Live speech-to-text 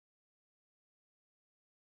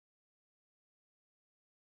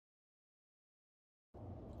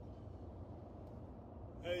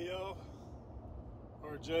y'all,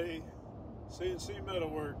 RJ, CNC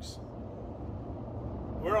Metalworks.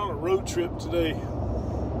 We're on a road trip today.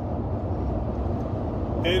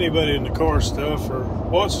 Anybody in the car stuff or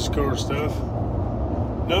watches car stuff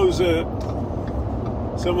knows that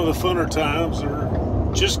some of the funner times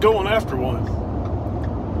are just going after one.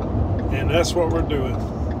 And that's what we're doing.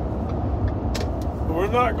 But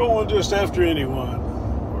we're not going just after anyone.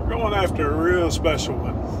 We're going after a real special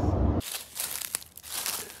one.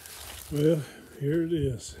 Well, here it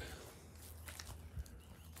is.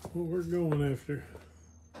 What we're going after.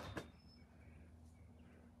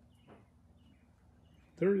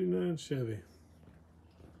 39 Chevy.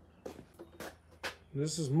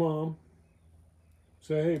 This is Mom.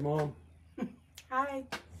 Say hey, Mom. Hi.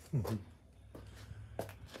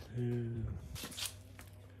 And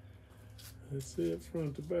that's it,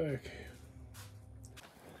 front to back.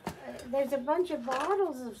 There's a bunch of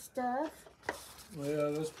bottles of stuff. Well, yeah,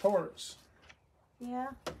 there's parts. Yeah.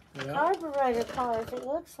 Yeah. Carburetor parts, it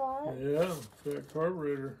looks like. Yeah, for that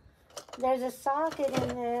carburetor. There's a socket in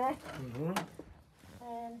there. Mm-hmm.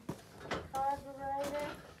 And carburetor.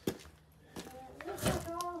 And it looks like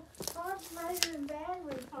all carburetor and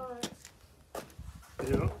battery parts.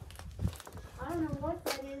 Yeah. I don't know what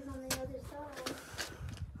that is on the other side.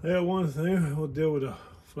 Yeah, one thing, we'll deal with a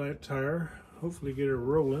flat tire. Hopefully get it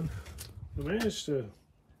rolling. I managed to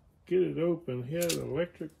get it open. He had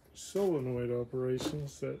electric solenoid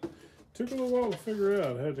operations that took a little while to figure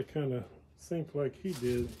out. I had to kind of think like he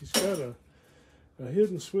did. He's got a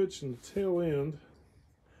hidden switch in the tail end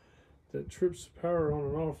that trips the power on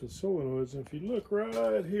and off the solenoids. And if you look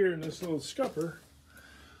right here in this little scupper,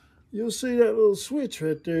 you'll see that little switch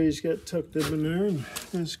right there he's got tucked up in there. And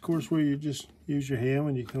that's, of course, where you just use your hand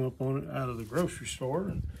when you come up on it out of the grocery store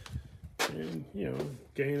and you know,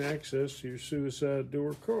 gain access to your suicide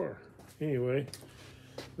door car. Anyway,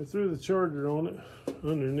 we threw the charger on it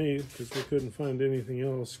underneath because we couldn't find anything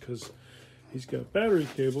else, because he's got battery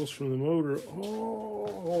cables from the motor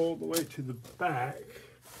all the way to the back,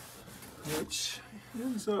 which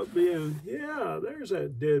ends up being, yeah, there's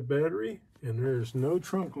that dead battery, and there's no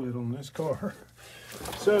trunk lid on this car.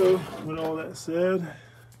 So, with all that said,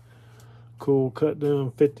 cool cut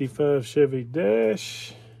down 55 Chevy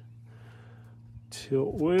dash,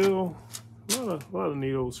 tilt wheel, a lot of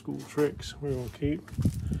neat old school tricks we're gonna keep.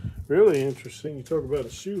 Really interesting. You talk about a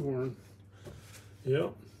shoehorn.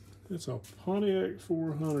 Yep, it's a Pontiac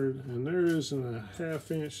 400, and there isn't a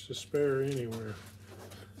 ½ inch to spare anywhere.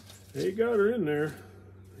 He got her in there.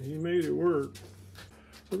 He made it work.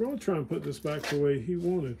 We're going to try and put this back the way he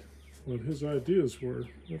wanted, what his ideas were.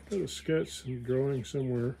 I've got a sketch and drawing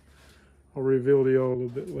somewhere. I'll reveal to y'all a little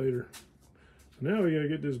bit later. Now we got to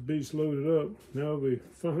get this beast loaded up. Now we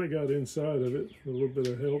finally got inside of it with a little bit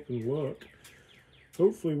of help and luck.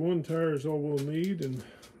 Hopefully one tire is all we'll need, and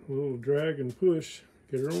a little drag and push,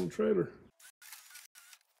 get her on trailer.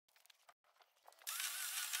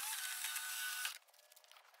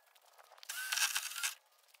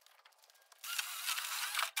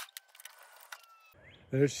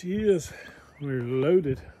 There she is. We're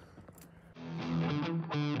loaded.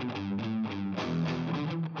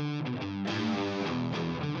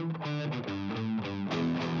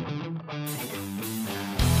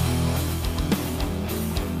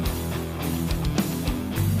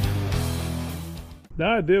 The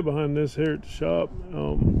idea behind this here at the shop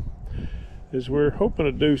is we're hoping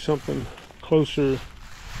to do something closer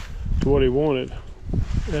to what he wanted.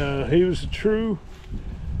 He was a true,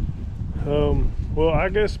 well, I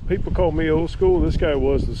guess people call me old school. This guy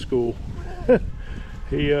was the school.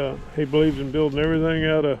 He believed in building everything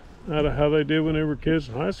out of how they did when they were kids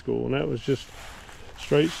in high school, and that was just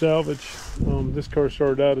straight salvage. This car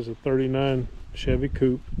started out as a 39 Chevy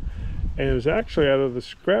Coupe, and it was actually out of the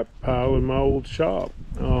scrap pile in my old shop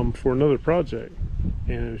for another project,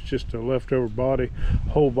 and it was just a leftover body.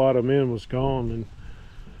 Whole bottom end was gone, and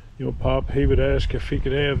you know, Pop, he would ask if he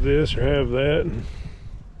could have this or have that, and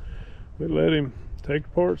we let him take the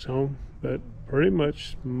parts home. But pretty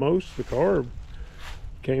much most of the car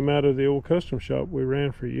came out of the old custom shop we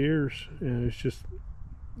ran for years, and it's just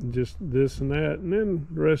this and that, and then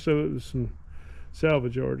the rest of it was some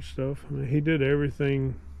salvage yard stuff. I mean, he did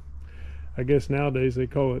everything. I guess nowadays they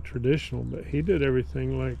call it traditional, but he did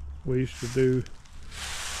everything like we used to do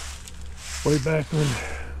way back when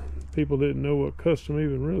people didn't know what custom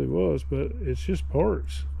even really was. But it's just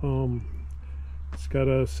parts. It's got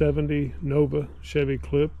a 70 Nova Chevy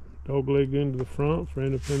clip dog leg into the front for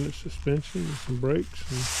independent suspension and some brakes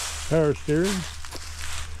and power steering.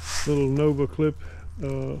 Little Nova clip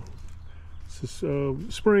It's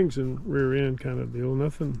just springs and rear end kind of deal.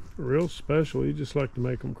 Nothing real special. You just like to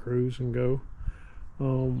make them cruise and go.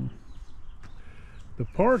 The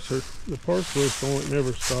parts list on it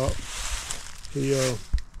never stopped.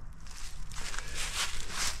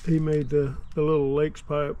 He made the little Lakes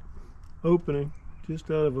pipe opening just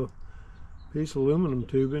out of a piece of aluminum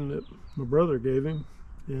tubing that my brother gave him,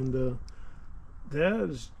 and that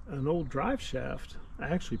is an old drive shaft,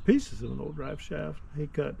 actually pieces of an old drive shaft he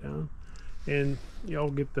cut down, and y'all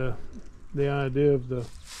get the idea of the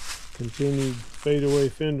continued fadeaway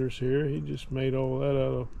fenders here. He just made all that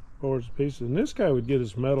out of boards and pieces, and this guy would get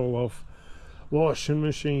his metal off washing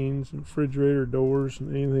machines and refrigerator doors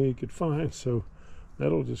and anything he could find, so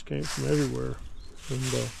metal just came from everywhere. And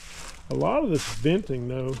a lot of this venting,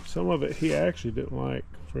 though, some of it he actually didn't like.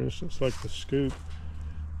 For instance, like the scoop,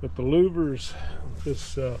 but the louvers,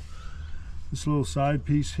 this little side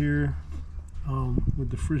piece here with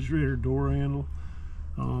the refrigerator door handle,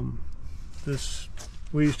 this,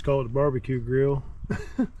 we used to call it a barbecue grill.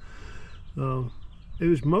 It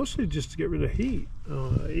was mostly just to get rid of heat.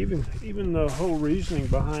 Even the whole reasoning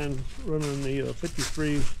behind running the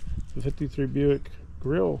 53 Buick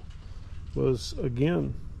grill was,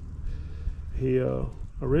 again, he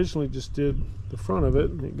originally just did the front of it,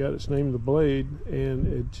 and it got its name, the blade,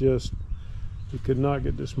 and he could not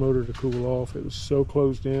get this motor to cool off. It was so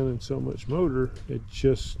closed in and so much motor, he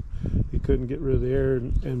couldn't get rid of the air.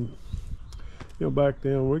 And you know, back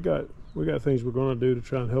then we got things we're going to do to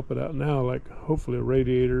try and help it out now, like hopefully a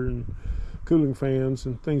radiator and cooling fans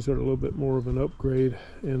and things that are a little bit more of an upgrade.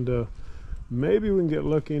 And maybe we can get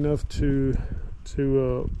lucky enough to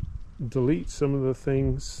delete some of the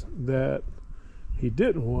things that he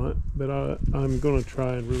didn't want, but I'm going to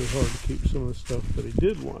try really hard to keep some of the stuff that he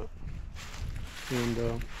did want. And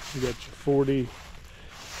you got your 40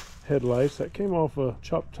 headlights that came off a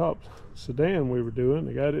chop top sedan we were doing.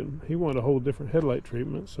 The guy he wanted a whole different headlight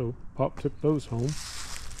treatment, so Pop took those home.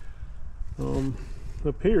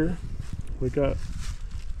 Up here we got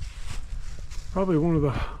probably one of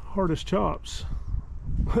the hardest chops.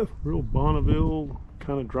 Real Bonneville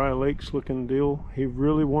kind of dry lakes looking deal. He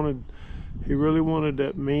really wanted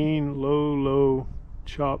that mean low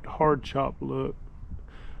chopped, hard chop look.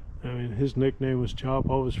 I mean, his nickname was Chop.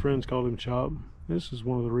 All his friends called him Chop. This is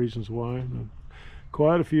one of the reasons why, and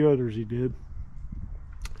quite a few others he did.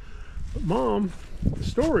 But Mom, the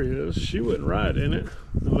story is, she wouldn't ride in it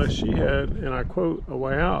unless she had, and I quote, a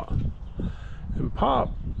way out. And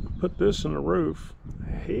Pop put this in the roof.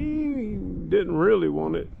 He didn't really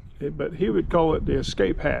want it, but he would call it the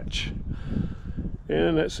escape hatch,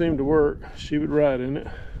 and that seemed to work. She would ride in it.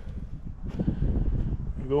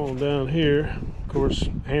 Go on down here, of course,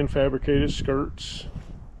 hand fabricated skirts,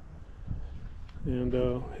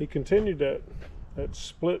 and he continued that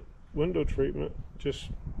split window treatment, just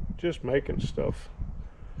making stuff.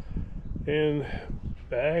 And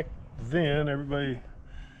back then,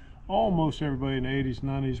 almost everybody in the 80s,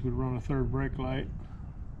 90s would run a third brake light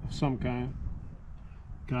of some kind.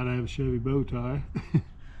 Gotta have a Chevy bow tie.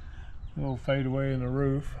 A little fade away in the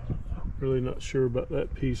roof. Really not sure about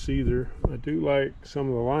that piece either. I do like some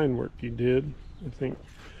of the line work you did. I think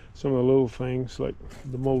some of the little things like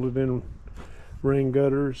the molded in rain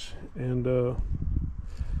gutters, and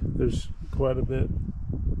there's quite a bit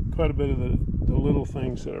of the little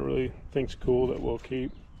things that I really think's cool that we'll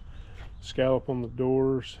keep. Scallop on the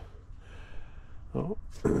doors.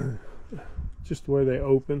 Just the way they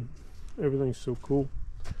open. Everything's so cool.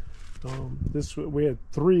 We had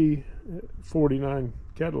 3 49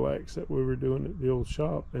 Cadillacs that we were doing at the old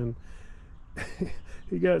shop, and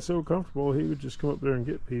he got so comfortable he would just come up there and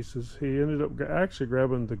get pieces. He ended up actually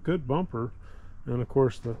grabbing the good bumper and of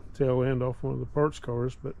course the tail end off one of the parts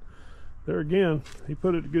cars, but there again, he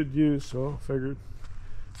put it to good use, so I figured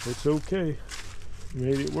it's okay. He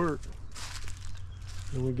made it work.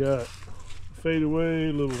 And we got a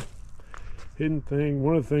fadeaway little hidden thing.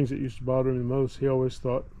 One of the things that used to bother him the most, he always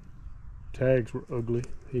thought tags were ugly.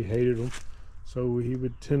 He hated them, so he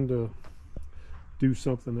would tend to do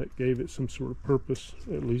something that gave it some sort of purpose,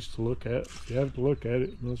 at least to look at. If you have to look at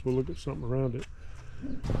it, you might as well look at something around it.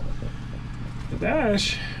 The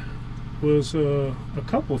dash was a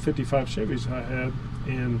couple of 55 Chevys I had,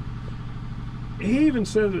 and he even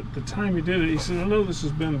said at the time he did it, he said, I know this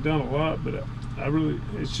has been done a lot, but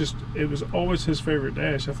it was always his favorite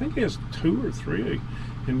dash. I think he has 2 or 3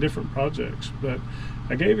 in different projects, but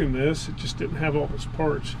I gave him this. It just didn't have all its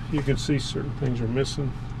parts. You can see certain things are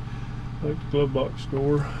missing, like the glove box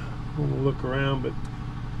door. I'm gonna look around, but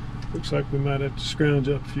looks like we might have to scrounge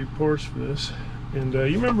up a few parts for this. And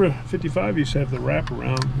you remember 55 used to have the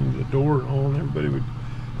wraparound and the door on. Everybody would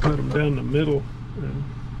cut them down the middle and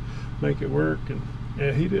make it work. And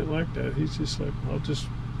yeah, he didn't like that. He's just like, I'll just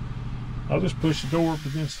push the door up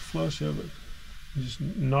against the flush of it, just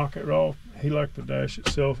knock it off. He liked the dash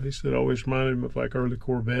itself. He said it always reminded him of like early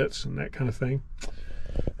Corvettes and that kind of thing.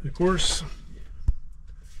 And of course,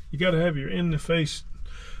 you got to have your in the face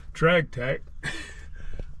drag tack.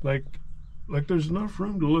 like there's enough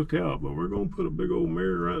room to look out, but we're gonna put a big old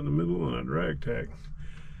mirror right in the middle and a drag tack.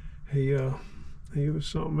 He was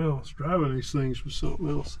something else. Driving these things was something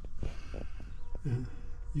else. And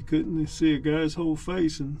you couldn't see a guy's whole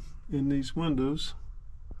face in these windows.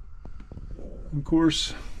 And of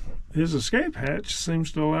course, his escape hatch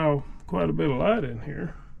seems to allow quite a bit of light in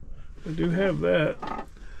here. I do have that.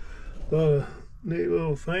 A lot of neat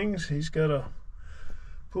little things. He's got a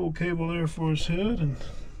pull cable there for his hood, and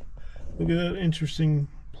look at that interesting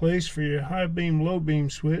place for your high beam, low beam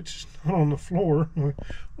switch on the floor.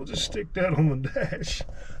 We'll just stick that on the dash.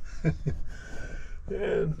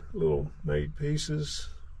 And little made pieces,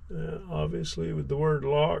 obviously with the word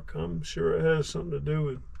lock. I'm sure it has something to do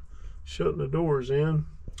with shutting the doors in.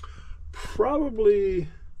 Probably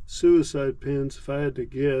suicide pins, if I had to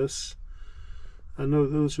guess. I know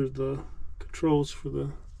those are the controls for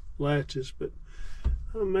the latches, but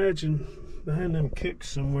I imagine behind them kicks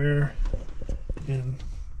somewhere. And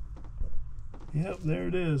yep, there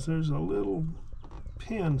it is. There's a little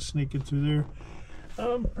pin sneaking through there.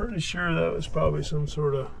 I'm pretty sure that was probably some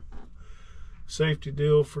sort of safety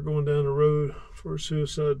deal for going down the road for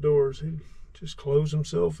suicide doors. He'd just close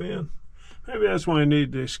himself in. Maybe that's why he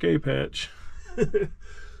needed the escape hatch.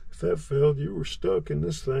 If that failed, you were stuck in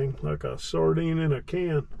this thing like a sardine in a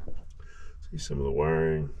can. See some of the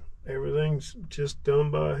wiring. Everything's just done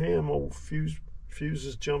by hand. Old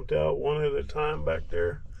fuses jumped out one at a time back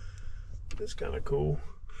there. That's kind of cool.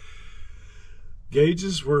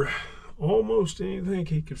 Gauges were almost anything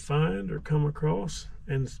he could find or come across.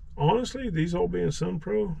 And honestly, these all being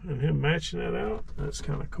Sunpro and him matching that out, that's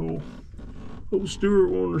kind of cool. Old Stuart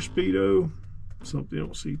Warner Speedo, something you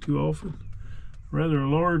don't see too often. Rather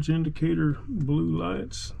large indicator blue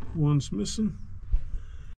lights. One's missing.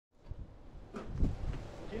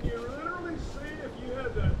 Can you literally see if you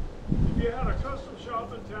had a custom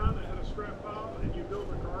shop in town that had a scrap pile and you built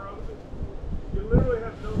a car out of it? You literally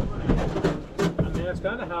have no money. I mean, that's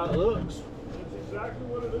kind of how it looks. That's exactly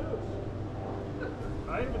what it is.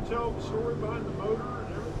 I even tell the story behind the motor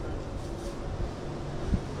and everything.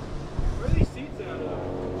 Where are these seats out of?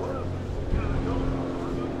 One of them is kind of going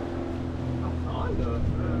on Honda.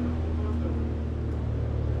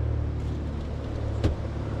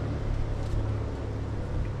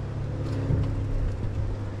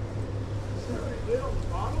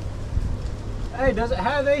 Hey, does it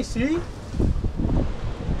have AC? Did you see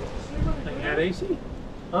what he It did? had AC?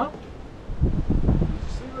 Huh? Did you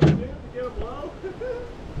see what he did to get him low?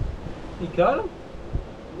 He cut him?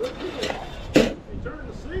 Look at it. He turned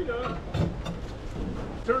the seat up.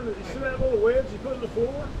 You see that little wedge he put in the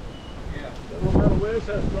floor? Yeah. That little metal wedge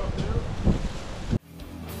has to drop down.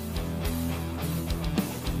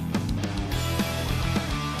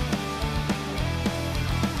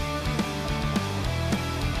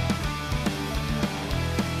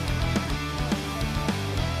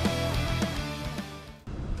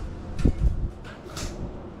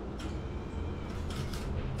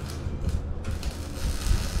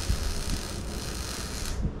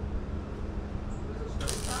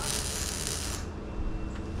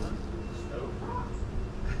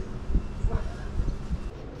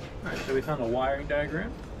 Alright, so we found a wiring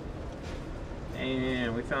diagram.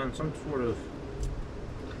 And we found some sort of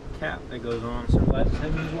cap that goes on some lights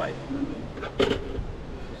heavy as white.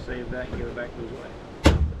 Save that and give it back to his wife.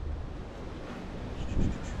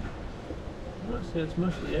 It's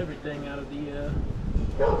mostly everything out of the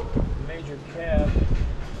major cab.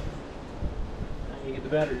 Now you get the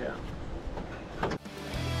battery out.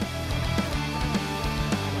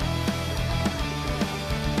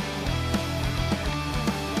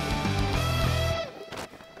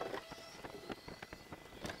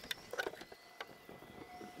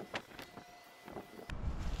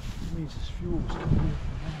 Means his fuel's coming in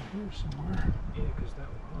from down here somewhere. Yeah, because that, I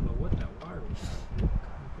don't know what that wire was.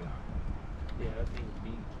 Yeah, that thing's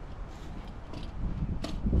deep.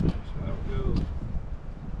 So that'll go.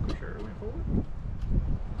 Go sure it went forward.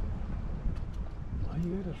 Why you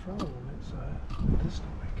got a throttle on that side? This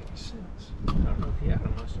don't make any sense. I don't know if he had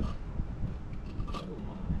them myself. Oh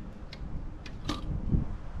my.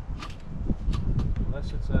 Unless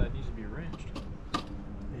it's needs to be wrenched.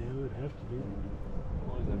 Yeah, it would have to be.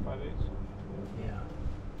 What is that, 5/8? Yeah.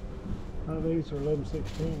 5/8 or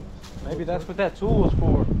 11/16. Maybe that's what that tool was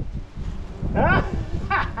for.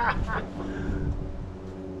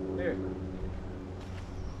 Here.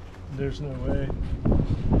 There's no way.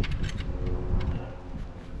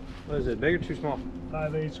 What is it? Big or too small?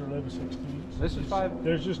 5/8 or 11/16. This is 5.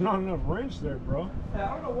 There's just not enough wrench there, bro. I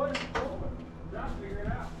don't know what it's for. Josh figure it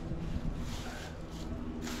out.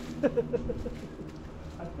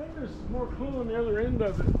 I think there's more clue on the other end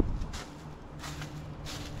of it.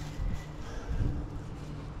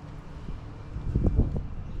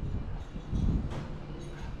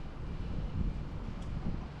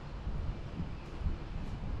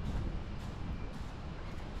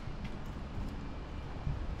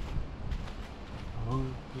 Oh,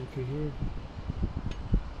 look at here.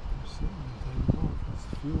 There's something off. That's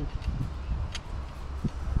fuel.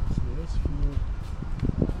 So that's fuel.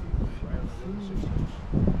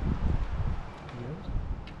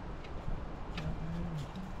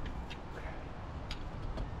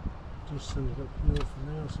 Just send it up here for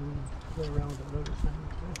now so we can play around with that other thing.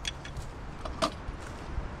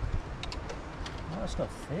 Oh, that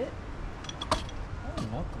stuff fit? Oh,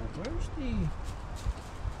 knuckle. Where's the...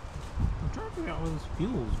 I'm trying to figure out where this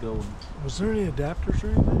fuel's going. Was there any adapters or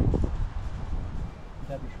anything?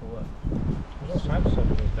 Adapters for what? There's all kinds of stuff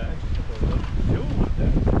in those bags. Fuel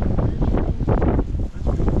adapter. That's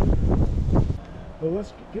good. Well,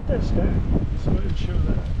 let's get that stack. Let's go ahead and show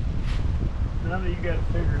that. Now that you got it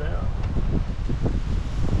figured out.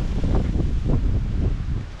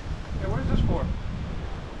 Hey, what is this for?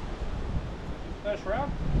 That's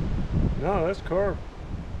shroud? No, that's carb.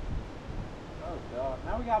 Oh god,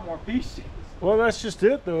 now we got more pieces. Well, that's just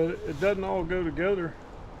it though. It doesn't all go together.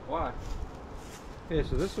 Why? Okay,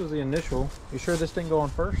 so this was the initial. You sure this didn't go on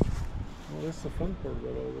first? Well, that's the fun part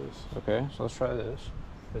about all this. Okay, so let's try this.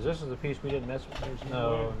 Because this is the piece we didn't mess with.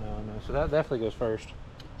 No. So that definitely goes first.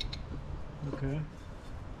 Okay.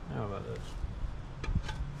 How about this?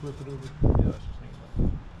 Flip it over. Yeah, let's just think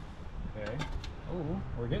about it. Okay. Oh,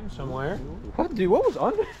 we're getting somewhere. What, dude? What was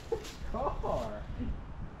under this car?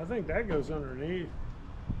 I think that goes underneath.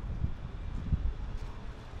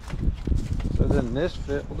 So then this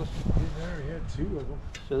fit. Well, He already had two of them.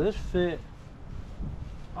 so this fit.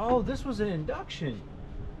 Oh, this was an induction,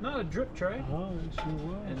 not a drip tray. Oh, it sure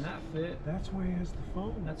was. And that fit. That's why he has the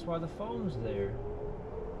foam. That's why the foam's there.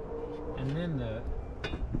 And then the.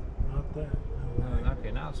 Not that. No.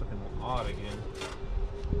 Okay, now it's looking odd again.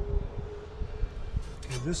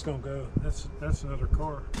 Okay, this don't go. That's another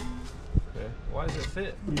car. Okay. Why does it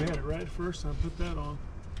fit? You had it right first time. Put that on.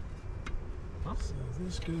 Huh? So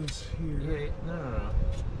this goes here. Yeah. No.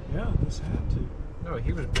 Yeah, this had to. No,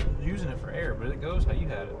 he was using it for air, but it goes how you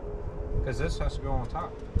had it. Because this has to go on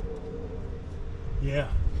top. Yeah,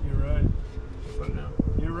 you're right. Put it down.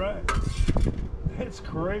 You're right. That's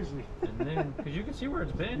crazy. And then, because you can see where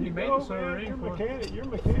it's been. You made go, it so man, already. you're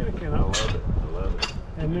mechanic, and I love it. I love it.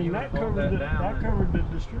 And then You that hold covered that the down covered the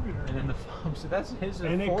distributor. And then the foam. So that's his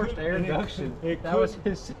And it forced could- air and it induction. could- That was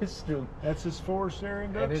his system. That's his forced air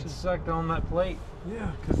And induction. it sucked on that plate.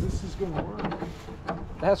 Yeah, because this is gonna work.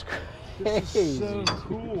 That's This is so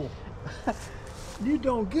cool. You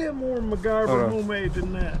don't get more MacGyver Hold on. homemade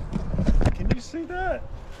than that. Can you see that?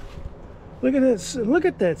 Look at that! Look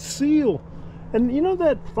at that seal. And you know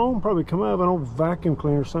that foam probably come out of an old vacuum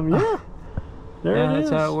cleaner or something. Yeah, there Yeah, it that's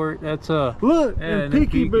is. how it worked. That's Look, Yeah, and and then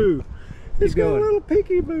peekaboo. It's got a going. little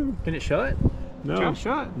peekaboo. Can it shut? No, Try to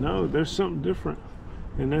shut. no, there's something different,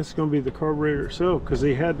 and that's going to be the carburetor itself because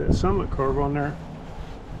he had that Summit carb on there.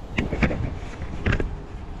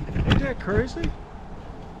 Ain't that crazy?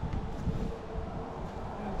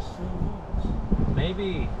 That's so nuts.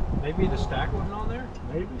 Maybe the stack wasn't on there.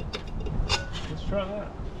 Maybe. Let's try that.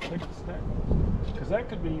 Take the stack off. Because that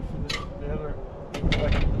could be for the other.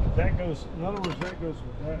 Like that goes. In other words, that goes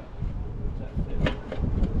with that.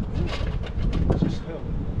 It's just held.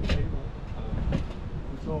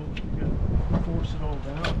 It's all. You gotta force it all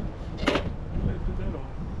down. Maybe put that on.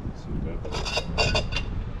 See what that.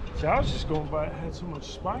 See, I was just going by. It had so much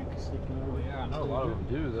spike sticking over. Yeah, I know a lot of them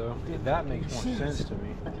do though. That makes more sense to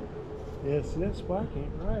me. Yeah, see that spike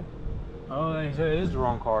ain't right. Oh, they said it is the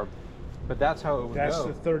wrong carb, but that's how it would That's go.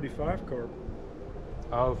 the 35 carb.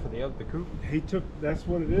 Oh, for the coupe. He took. That's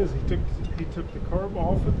what it is. He took the carb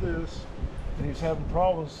off of this, and he's having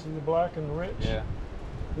problems in the black and the rich. Yeah.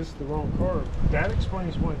 This is the wrong carb. That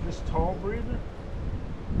explains why this tall breather.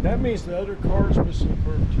 That means the other car is missing a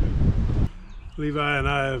carb too. Levi and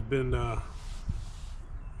I have been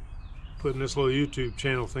putting this little YouTube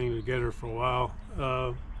channel thing together for a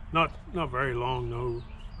while. Not very long, no.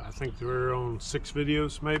 I think we're on 6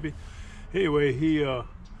 videos maybe. Anyway, he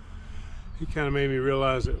kind of made me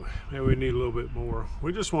realize that maybe we need a little bit more.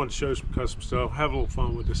 We just wanted to show some custom stuff, have a little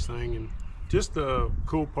fun with this thing, and just the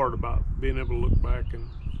cool part about being able to look back and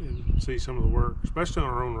see some of the work, especially on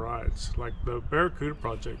our own rides, like the Barracuda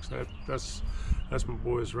projects. That's my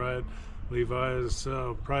boy's ride. Levi's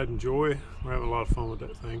pride and joy. We're having a lot of fun with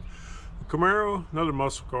that thing. The Camaro, another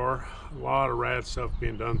muscle car, a lot of rad stuff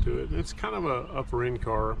being done to it. And it's kind of a upper end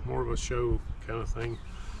car, more of a show kind of thing.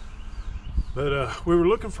 But we were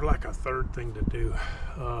looking for like a third thing to do,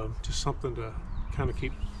 just something to kind of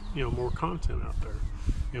keep, you know, more content out there.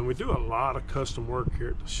 And we do a lot of custom work here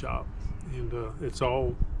at the shop, and it's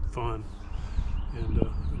all fun and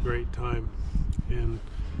a great time. And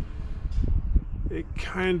it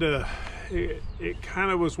kind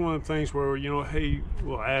of was one of the things where, you know, hey,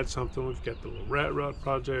 we'll add something. We've got the little rat rod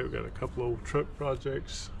project, we've got a couple old truck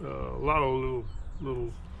projects, a lot of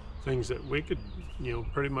little things that we could, you know,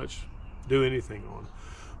 pretty much do anything on.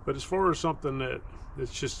 But as far as something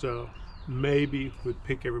that's just maybe would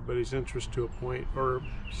pique everybody's interest to a point, or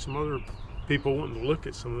some other people wanting to look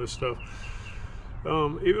at some of this stuff,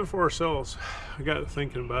 even for ourselves, I got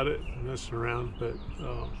thinking about it and messing around, but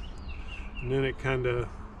and then it kind of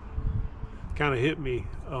hit me.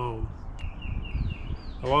 I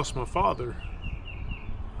lost my father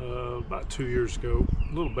about 2 years ago,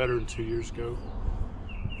 a little better than 2 years ago,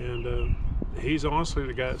 and he's honestly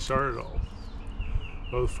the guy that started it all,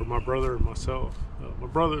 both for my brother and myself. My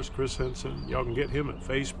brother's Chris Henson. Y'all can get him at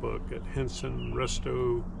Facebook at Henson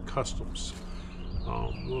Resto Customs.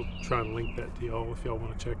 We'll try and link that to y'all if y'all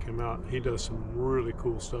want to check him out. He does some really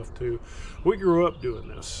cool stuff too. We grew up doing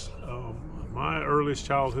this. My earliest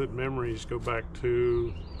childhood memories go back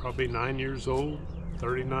to probably 9 years old,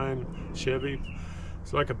 39 Chevy.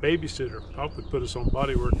 It's like a babysitter. Pop would put us on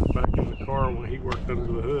body work back in the car when he worked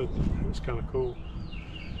under the hood. It was kind of cool.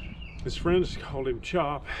 His friends called him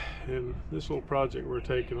Chop, and this little project we're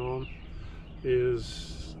taking on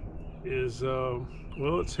is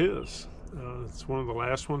well, it's his. It's one of the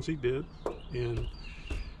last ones he did, and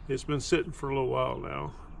it's been sitting for a little while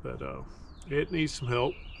now, but it needs some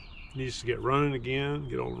help. It needs to get running again,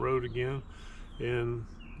 get on the road again, and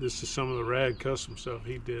this is some of the rad custom stuff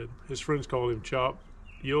he did. His friends called him Chop.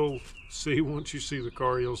 You'll see, once you see the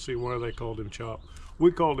car, you'll see why they called him Chop.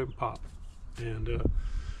 We called him Pop, and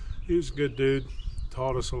he was a good dude,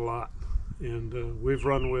 taught us a lot, and we've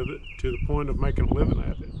run with it to the point of making a living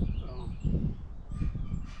at it.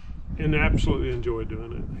 And absolutely enjoyed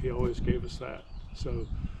doing it. He always gave us that. So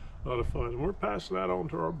a lot of fun. And we're passing that on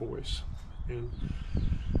to our boys. And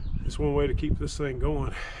it's one way to keep this thing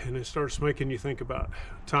going. And it starts making you think about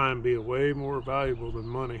time being way more valuable than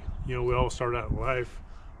money. You know, we all start out in life,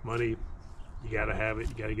 money, you gotta have it,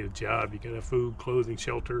 you gotta get a job, you gotta have food, clothing,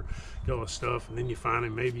 shelter, all this stuff. And then you find it,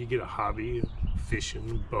 maybe you get a hobby,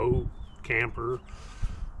 fishing, boat, camper,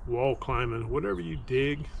 wall climbing, whatever you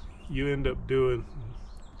dig, you end up doing.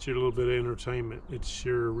 It's your little bit of entertainment. It's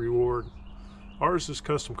your reward. Ours is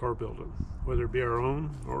custom car building, whether it be our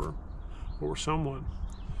own or someone.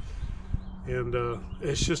 And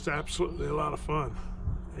it's just absolutely a lot of fun.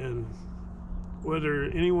 And whether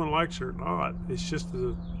anyone likes it or not, it's just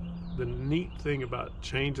the neat thing about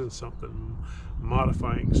changing something,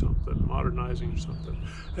 modifying something, modernizing something.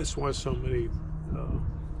 That's why so many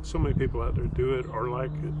people out there do it or like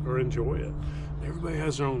it or enjoy it. Everybody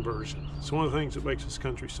has their own version. It's one of the things that makes this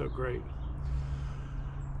country so great.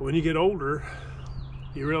 When you get older,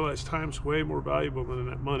 you realize time's way more valuable than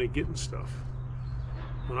that money getting stuff.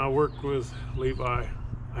 When I work with Levi,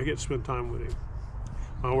 I get to spend time with him.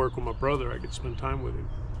 When I work with my brother, I get to spend time with him.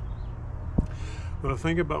 When I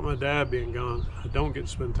think about my dad being gone, I don't get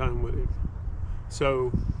to spend time with him.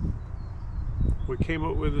 So we came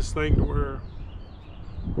up with this thing to where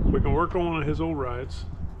we can work on one of his old rides,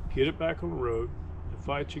 get it back on the road,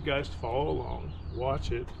 invite you guys to follow along,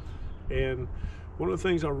 watch it. And one of the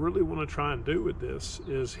things I really want to try and do with this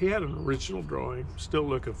is he had an original drawing, still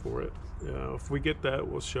looking for it. If we get that,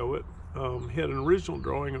 we'll show it. He had an original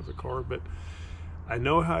drawing of the car, but I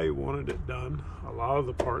know how he wanted it done. A lot of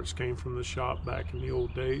the parts came from the shop back in the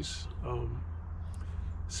old days.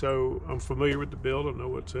 So I'm familiar with the build, I know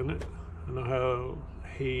what's in it. I know how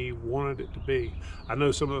he wanted it to be. I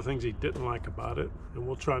know some of the things he didn't like about it, and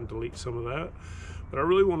we'll try and delete some of that. But I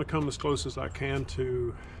really want to come as close as I can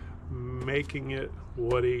to making it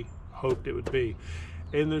what he hoped it would be.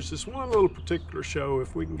 And there's this one little particular show,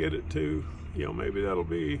 if we can get it to, you know, maybe that'll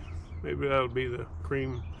be the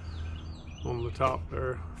cream on the top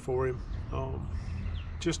there for him.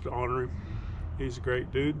 Just to honor him. He's a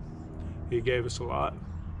great dude. He gave us a lot.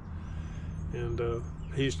 And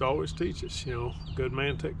he used to always teach us, you know, a good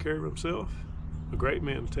man take care of himself, a great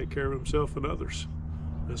man take care of himself and others.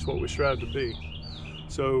 That's what we strive to be.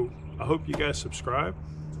 So I hope you guys subscribe,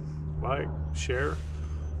 like, share.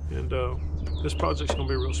 And this project's gonna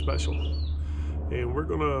be real special. And we're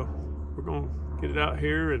gonna get it out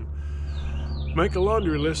here and make a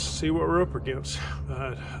laundry list, see what we're up against.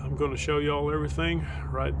 I'm gonna show y'all everything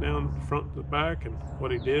right down front to the back, and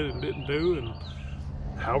what he did and didn't do, and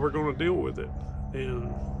how we're gonna deal with it.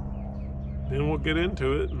 And then we'll get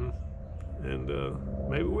into it, and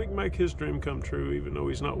maybe we can make his dream come true, even though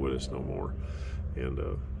he's not with us no more. And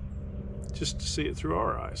just to see it through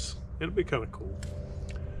our eyes. It'll be kind of cool.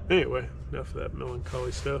 Anyway, enough of that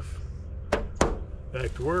melancholy stuff.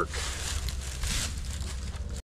 Back to work.